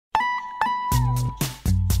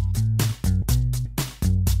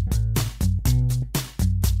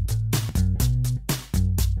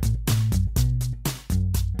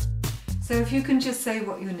So if you can just say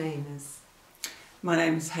what your name is. My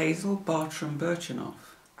name is Hazel Bartram Birchenough.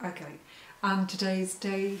 Okay, and today's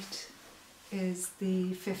date is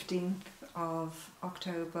the 15th of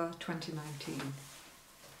October 2019.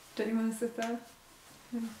 Don't you want to sit there?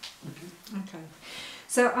 Yeah. Okay.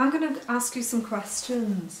 So I'm going to ask you some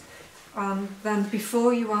questions, and then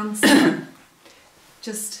before you answer,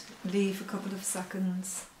 just leave a couple of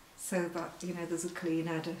seconds so that, you know, there's a clean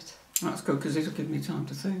edit. That's good, because it'll give me time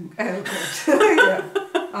to think. Oh, good. Yeah.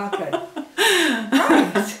 Okay.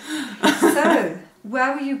 Right. So,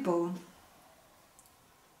 where were you born?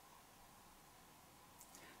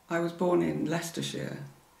 I was born in Leicestershire,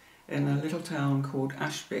 in a little town called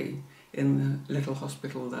Ashby, in the little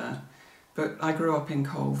hospital there. But I grew up in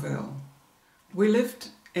Colville. We lived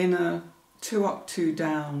in a 2 up, 2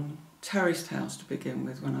 down terraced house to begin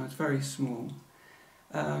with when I was very small,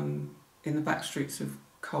 in the back streets of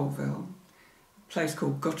Colville, a place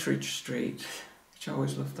called Guttridge Street, which I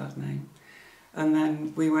always loved that name. And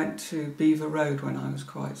then we went to Beaver Road when I was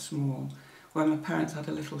quite small, where my parents had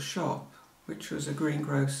a little shop, which was a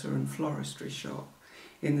greengrocer and floristry shop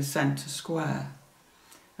in the centre square.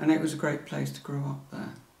 And it was a great place to grow up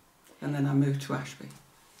there. And then I moved to Ashby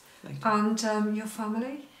later. And your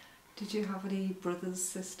family? Did you have any brothers,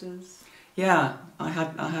 sisters? Yeah, I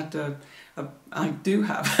do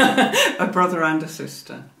have a brother and a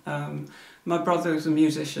sister. My brother was a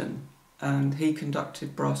musician and he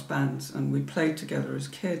conducted brass bands, and we played together as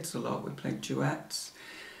kids a lot. We played duets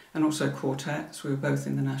and also quartets. We were both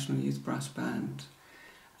in the National Youth Brass Band.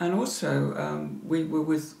 And also we were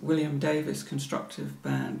with William Davis Constructive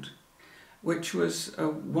Band, which was a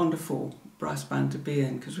wonderful brass band to be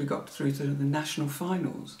in because we got through to the national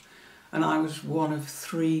finals. And I was one of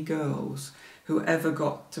 3 girls who ever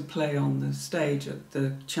got to play on the stage at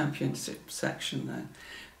the championship section there.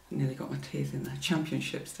 I nearly got my teeth in there,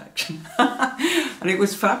 championship section. And it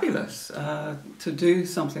was fabulous to do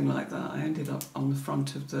something like that. I ended up on the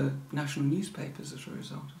front of the national newspapers as a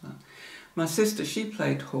result of that. My sister, she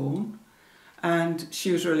played horn, and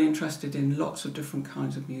she was really interested in lots of different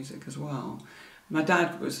kinds of music as well. My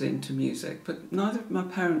dad was into music, but neither of my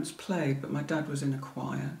parents played, but my dad was in a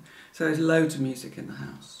choir. So there's loads of music in the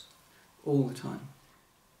house, all the time.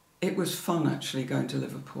 It was fun actually going to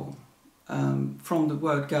Liverpool. From the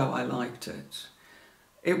word go, I liked it.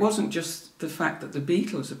 It wasn't just the fact that the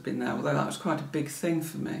Beatles had been there, although that was quite a big thing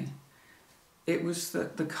for me. It was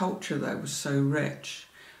that the culture there was so rich,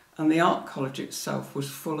 and the art college itself was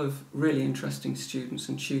full of really interesting students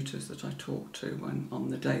and tutors that I talked to on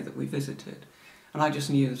the day that we visited. And I just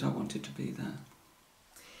knew that I wanted to be there.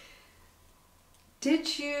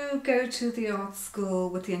 Did you go to the art school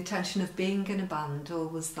with the intention of being in a band, or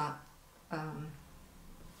was that a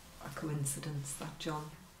coincidence that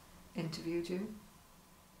John interviewed you?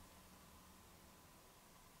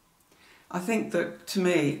 I think that, to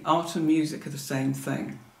me, art and music are the same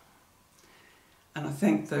thing. And I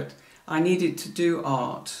think that I needed to do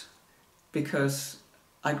art because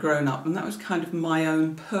I'd grown up, and that was kind of my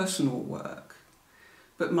own personal work.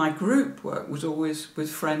 But my group work was always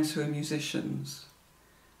with friends who are musicians.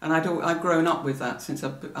 And I'd grown up with that since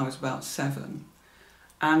I was about 7.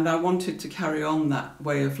 And I wanted to carry on that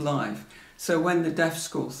way of life. So when the deaf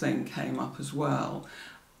school thing came up as well,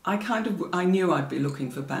 I knew I'd be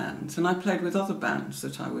looking for bands. And I played with other bands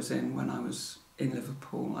that I was in when I was in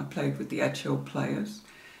Liverpool. I played with the Edge Hill Players,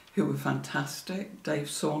 who were fantastic. Dave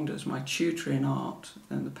Saunders, my tutor in art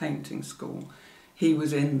and the painting school, he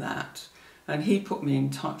was in that. And he put me in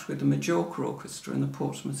touch with the Majorca Orchestra and the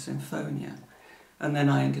Portsmouth Sinfonia. And then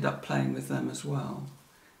I ended up playing with them as well.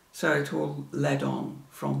 So it all led on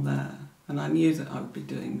from there. And I knew that I would be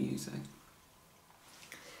doing music.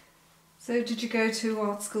 So did you go to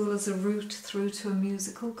art school as a route through to a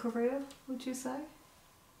musical career, would you say?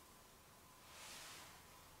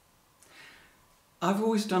 I've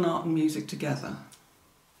always done art and music together.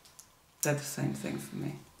 They're the same thing for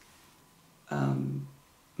me.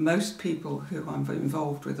 Most people who I'm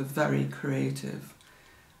involved with are very creative.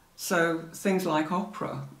 So things like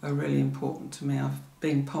opera are really important to me. I've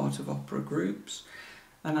been part of opera groups,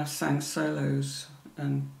 and I've sang solos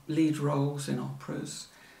and lead roles in operas,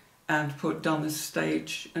 and done the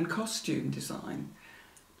stage and costume design.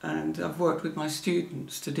 And I've worked with my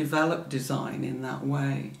students to develop design in that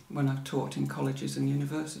way when I've taught in colleges and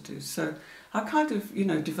universities. So I've kind of,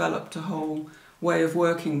 developed a whole way of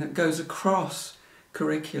working that goes across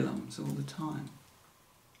curriculums all the time.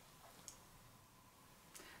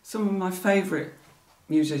 Some of my favourite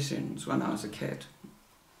musicians when I was a kid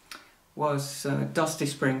was Dusty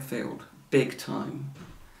Springfield, big time.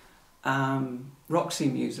 Roxy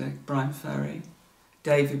Music, Brian Ferry,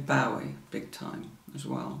 David Bowie, big time as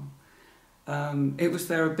well. It was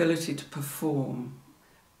their ability to perform,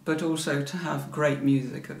 but also to have great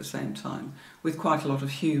music at the same time, with quite a lot of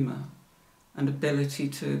humour and ability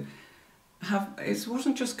to have, it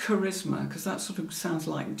wasn't just charisma, because that sort of sounds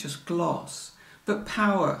like just gloss, but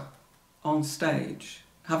power on stage,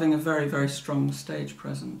 having a very, very strong stage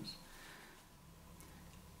presence.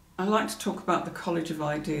 I like to talk about the College of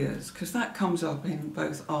Ideas, because that comes up in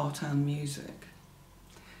both art and music.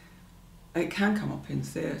 It can come up in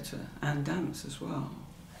theatre and dance as well,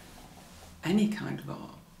 any kind of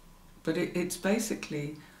art. But it's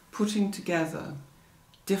basically putting together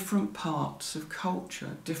different parts of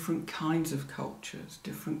culture, different kinds of cultures,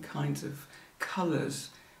 different kinds of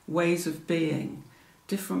colours, ways of being,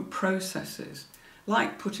 different processes,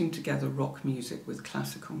 like putting together rock music with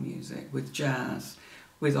classical music, with jazz,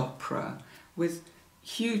 with opera, with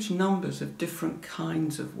huge numbers of different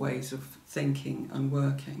kinds of ways of thinking and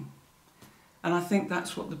working. And I think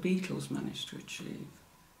that's what the Beatles managed to achieve.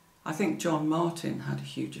 I think John Martin had a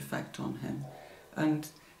huge effect on him, and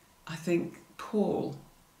I think Paul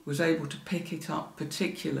was able to pick it up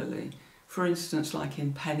particularly, for instance, like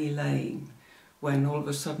in Penny Lane, when all of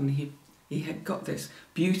a sudden he had got this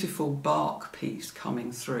beautiful Bach piece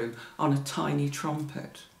coming through on a tiny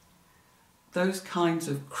trumpet. Those kinds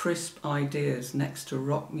of crisp ideas next to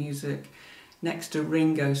rock music, next to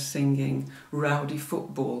Ringo singing rowdy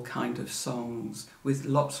football kind of songs with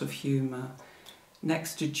lots of humour,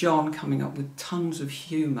 next to John coming up with tons of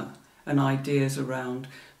humour and ideas around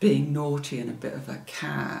being naughty and a bit of a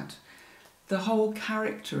cad. The whole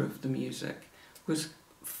character of the music was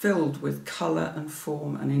filled with colour and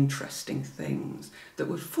form and interesting things that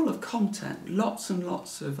were full of content, lots and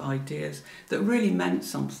lots of ideas that really meant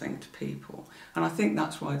something to people. And I think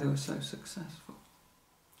that's why they were so successful.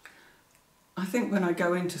 I think when I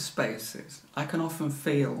go into spaces, I can often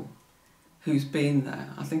feel who's been there.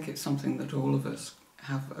 I think it's something that all of us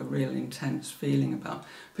have a real intense feeling about,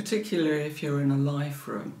 particularly if you're in a live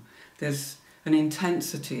room. There's an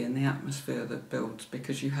intensity in the atmosphere that builds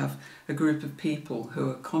because you have a group of people who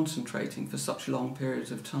are concentrating for such long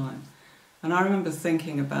periods of time. And I remember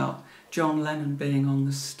thinking about John Lennon being on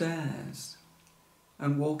the stairs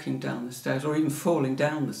and walking down the stairs, or even falling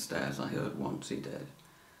down the stairs, I heard once he did.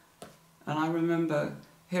 And I remember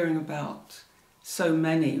hearing about so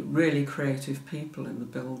many really creative people in the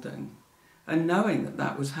building and knowing that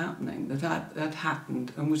that was happening, that had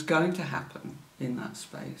happened and was going to happen in that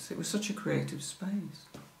space. It was such a creative space.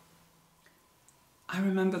 I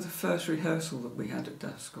remember the first rehearsal that we had at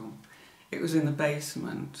Duskull. It was in the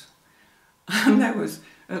basement and there was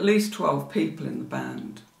at least 12 people in the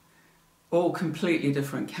band, all completely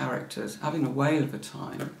different characters, having a whale of a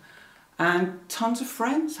time. And tons of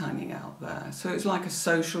friends hanging out there. So it was like a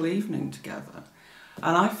social evening together.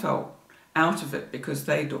 And I felt out of it because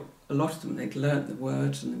a lot of them, they'd learnt the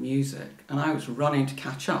words and the music. And I was running to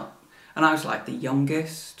catch up. And I was like the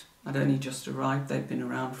youngest. I'd only just arrived. They'd been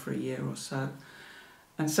around for a year or so.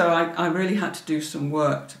 And so I really had to do some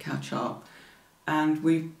work to catch up. And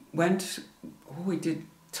we did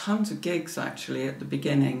tons of gigs actually at the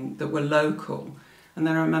beginning that were local. And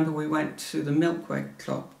then I remember we went to the Milkway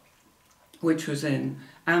Club, which was in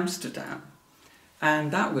Amsterdam,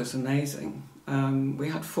 and that was amazing. We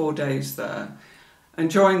had 4 days there, and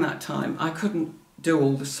during that time I couldn't do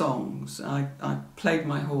all the songs. I played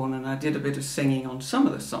my horn and I did a bit of singing on some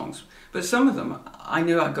of the songs, but some of them I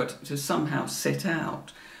knew I got to somehow sit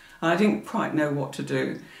out. I didn't quite know what to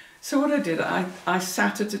do. So what I did, I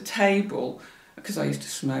sat at a table, because I used to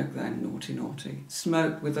smoke then, naughty,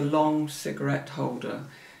 smoked with a long cigarette holder,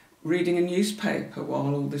 reading a newspaper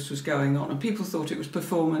while all this was going on, and people thought it was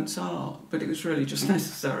performance art, but it was really just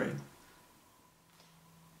necessary.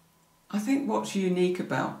 I think what's unique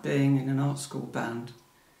about being in an art school band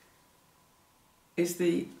is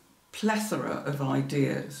the plethora of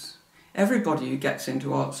ideas. Everybody who gets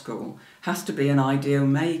into art school has to be an idea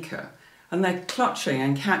maker, and they're clutching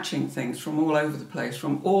and catching things from all over the place,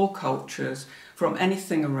 from all cultures, from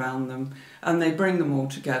anything around them, and they bring them all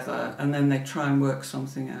together and then they try and work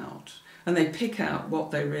something out. And they pick out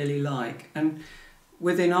what they really like. And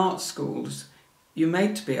within art schools, you're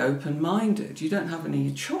made to be open-minded. You don't have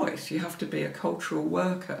any choice. You have to be a cultural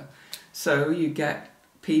worker. So you get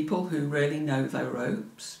people who really know their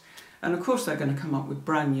ropes. And of course they're going to come up with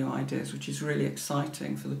brand new ideas, which is really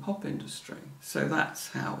exciting for the pop industry. So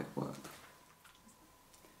that's how it works.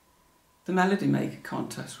 The Melody Maker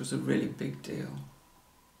contest was a really big deal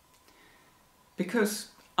because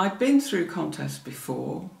I'd been through contests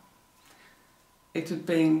before. It had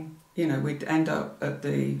been, we'd end up at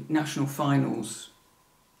the national finals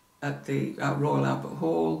at the Royal Albert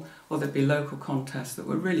Hall, or there'd be local contests that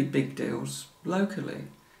were really big deals locally.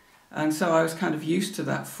 And so I was kind of used to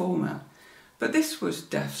that format. But this was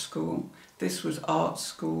deaf school, this was art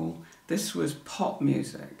school, this was pop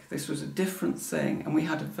music, this was a different thing, and we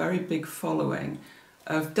had a very big following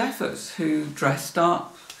of deafers who dressed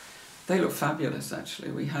up. They looked fabulous,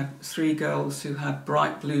 actually. We had 3 girls who had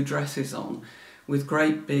bright blue dresses on with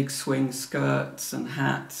great big swing skirts and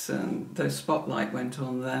hats, and the spotlight went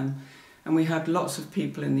on them. And we had lots of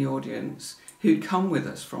people in the audience who'd come with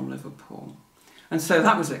us from Liverpool. And so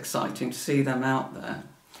that was exciting to see them out there.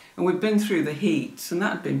 And we'd been through the heats, and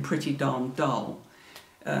that had been pretty darn dull,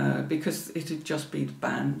 because it had just been the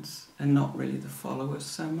bands and not really the followers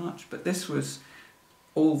so much. But this was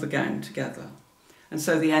all the gang together. And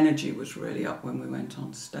so the energy was really up when we went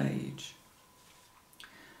on stage.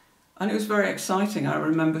 And it was very exciting. I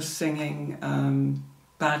remember singing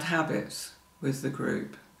Bad Habits with the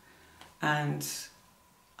group. And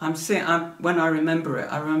when I remember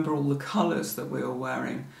it, I remember all the colours that we were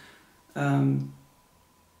wearing. The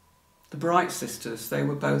Bright Sisters, they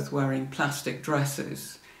were both wearing plastic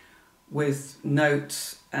dresses with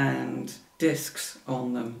notes and discs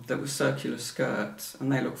on them that were circular skirts,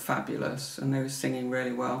 and they looked fabulous, and they were singing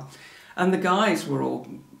really well. And the guys were all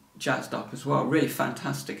jazzed up as well, really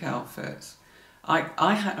fantastic outfits.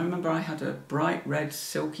 I remember I had a bright red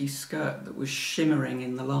silky skirt that was shimmering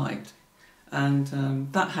in the light, and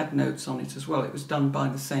that had notes on it as well. It was done by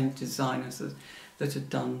the same designers that had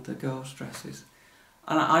done the girls' dresses.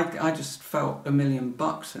 And I just felt $1 million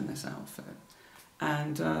in this outfit.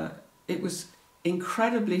 And it was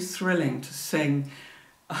incredibly thrilling to sing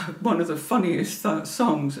one of the funniest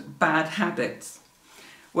songs, Bad Habits,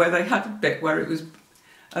 where they had a bit where it was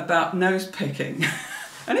about nose picking.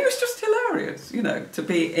 And it was just hilarious, you know, to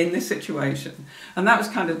be in this situation. And that was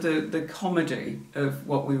kind of the comedy of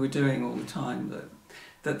what we were doing all the time,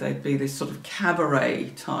 that there'd be this sort of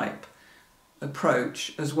cabaret type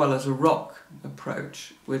approach as well as a rock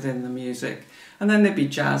approach within the music. And then there'd be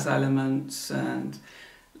jazz elements and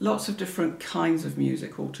lots of different kinds of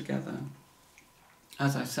music altogether.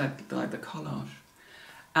 As I said, like the collage.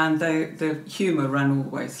 And the humour ran all the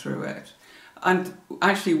way through it. And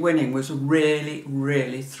actually winning was really,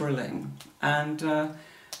 really thrilling. And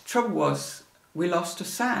trouble was, we lost a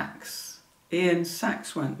sax. Ian's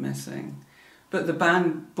sax went missing. But the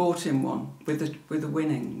band bought him one with the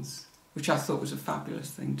winnings, which I thought was a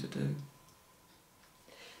fabulous thing to do.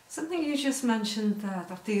 Something you just mentioned there,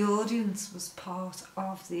 that the audience was part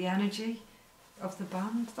of the energy of the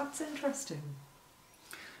band. That's interesting.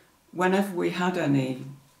 Whenever we had any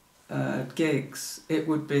gigs, it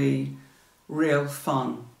would be real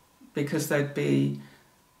fun, because there'd be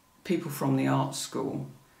people from the art school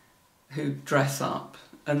who'd dress up,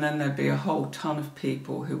 and then there'd be a whole ton of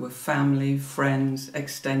people who were family, friends,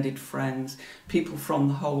 extended friends. People from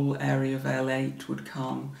the whole area of L8 would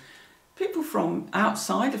come. People from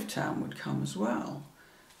outside of town would come as well.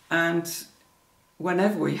 And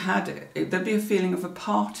whenever we had it, there'd be a feeling of a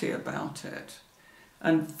party about it,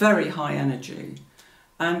 and very high energy.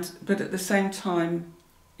 But at the same time,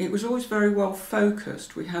 it was always very well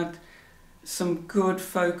focused. We had some good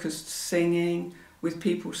focused singing, with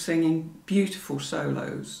people singing beautiful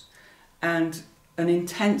solos, and an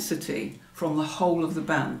intensity from the whole of the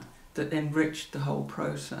band that enriched the whole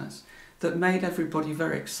process, that made everybody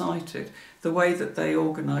very excited. The way that they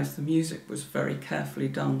organised the music was very carefully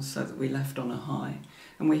done so that we left on a high.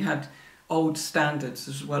 And we had old standards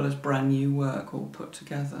as well as brand new work all put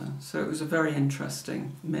together. So it was a very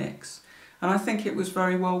interesting mix. And I think it was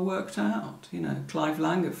very well worked out. You know, Clive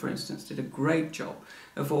Langer, for instance, did a great job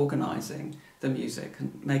of organising the music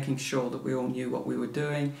and making sure that we all knew what we were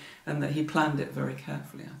doing, and that he planned it very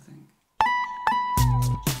carefully, I think.